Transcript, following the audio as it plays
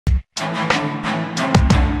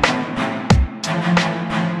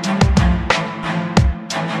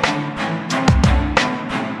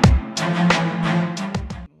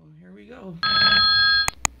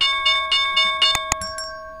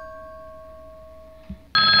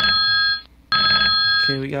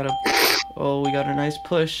Okay, we got a nice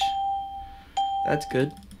push. That's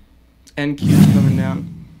good. NQ's coming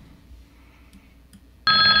down.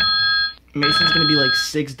 Mason's gonna be like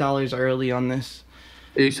 $6 early on this.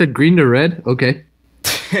 You said green to red? Okay.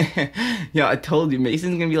 Yeah, I told you,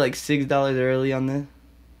 Mason's gonna be like $6 early on this.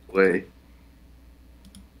 Wait.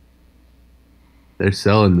 They're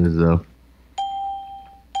selling this though.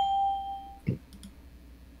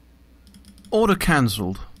 Order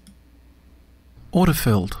cancelled. Order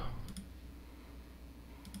filled.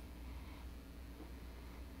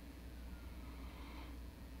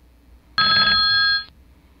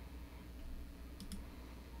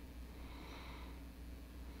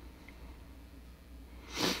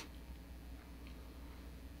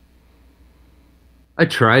 I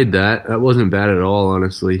tried that. That wasn't bad at all,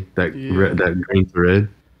 honestly. That that green to red.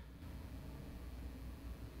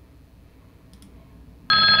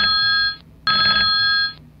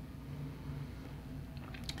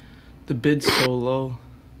 The bid's so low.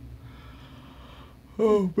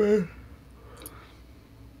 Oh man.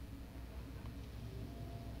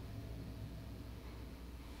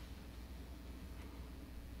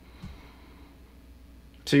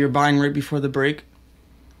 So you're buying right before the break?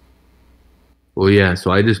 Well, yeah.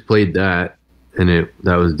 So I just played that, and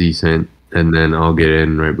that was decent. And then I'll get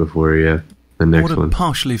in right before the next Order one.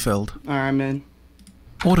 partially filled. All right, man.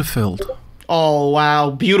 Order filled. Oh wow,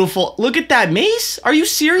 beautiful! Look at that, Mace. Are you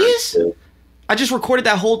serious? I just recorded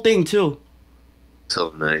that whole thing too.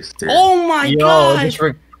 So nice, dude. Oh my god!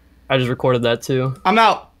 I just recorded that too. I'm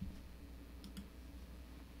out.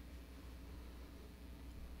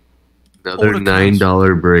 Another Order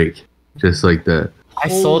 $9 break, just like that. I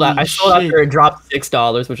sold Holy after it dropped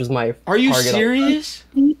 $6, which was my Are you target. serious?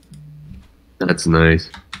 That's nice.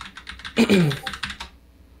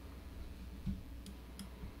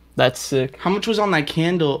 That's sick. How much was on that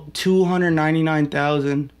candle?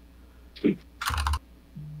 299,000.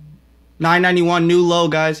 991, new low,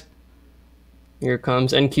 guys. Here it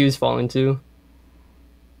comes. NQ's falling too.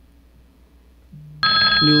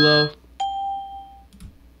 New low.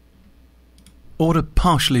 Order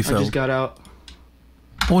partially I filled. just got out.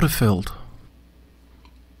 Order filled.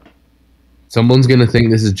 Someone's gonna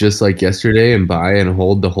think this is just like yesterday and buy and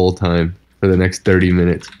hold the whole time for the next 30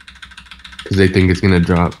 minutes because they think it's gonna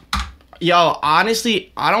drop. Yo,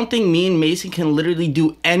 honestly, I don't think me and Mason can literally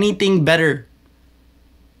do anything better.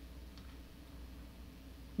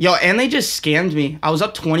 Yo, and they just scammed me. I was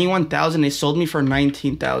up 21,000. They sold me for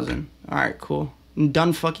 19,000. All right, cool. I'm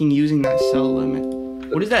done fucking using that sell limit.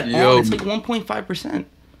 What is that Yo. on? It's like 1.5%.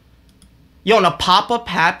 Yo, and a pop-up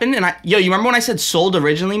happened, and you remember when I said sold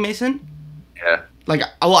originally, Mason? Yeah. Like,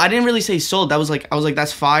 well, I didn't really say sold. I was like,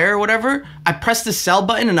 that's fire or whatever. I pressed the sell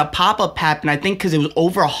button and a pop-up happened. I think because it was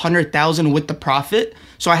over 100,000 with the profit.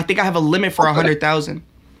 So I think I have a limit for 100,000.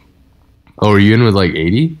 Oh, are you in with like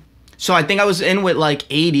 80? So I think I was in with like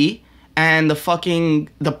 80, and the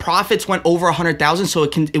profits went over 100,000. So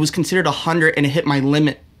it was considered 100, and it hit my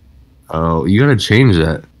limit. Oh, you gotta change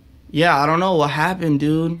that. Yeah, I don't know what happened,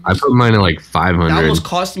 dude. I put mine at like 500. That almost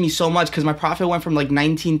costed me so much because my profit went from like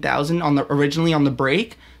 19,000 originally on the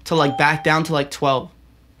break to like back down to like 12.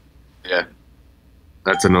 Yeah.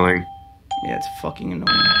 That's annoying. Yeah, it's fucking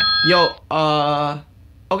annoying. Yo,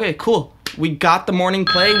 okay, cool. We got the morning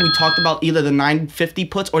play. We talked about either the 950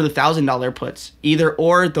 puts or the $1,000 puts. Either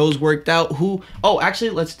or, those worked out. Oh,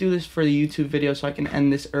 actually, let's do this for the YouTube video so I can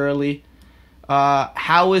end this early.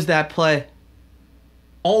 How is that play?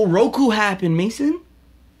 Oh, Roku happened, Mason.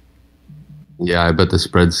 Yeah, I bet the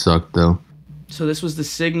spreads suck though. So this was the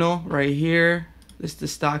signal right here. This is the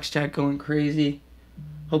stocks chat going crazy.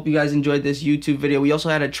 Hope you guys enjoyed this YouTube video. We also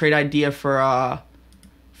had a trade idea for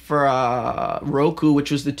Roku,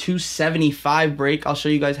 which was the 275 break. I'll show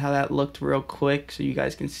you guys how that looked real quick so you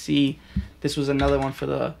guys can see. This was another one for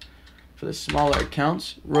the smaller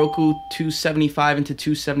accounts. Roku 275 into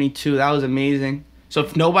 272. That was amazing. So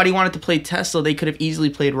if nobody wanted to play Tesla, they could have easily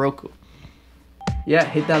played Roku. Yeah,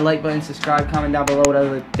 hit that like button, subscribe, comment down below what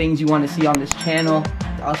other things you want to see on this channel.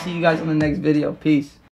 I'll see you guys on the next video. Peace.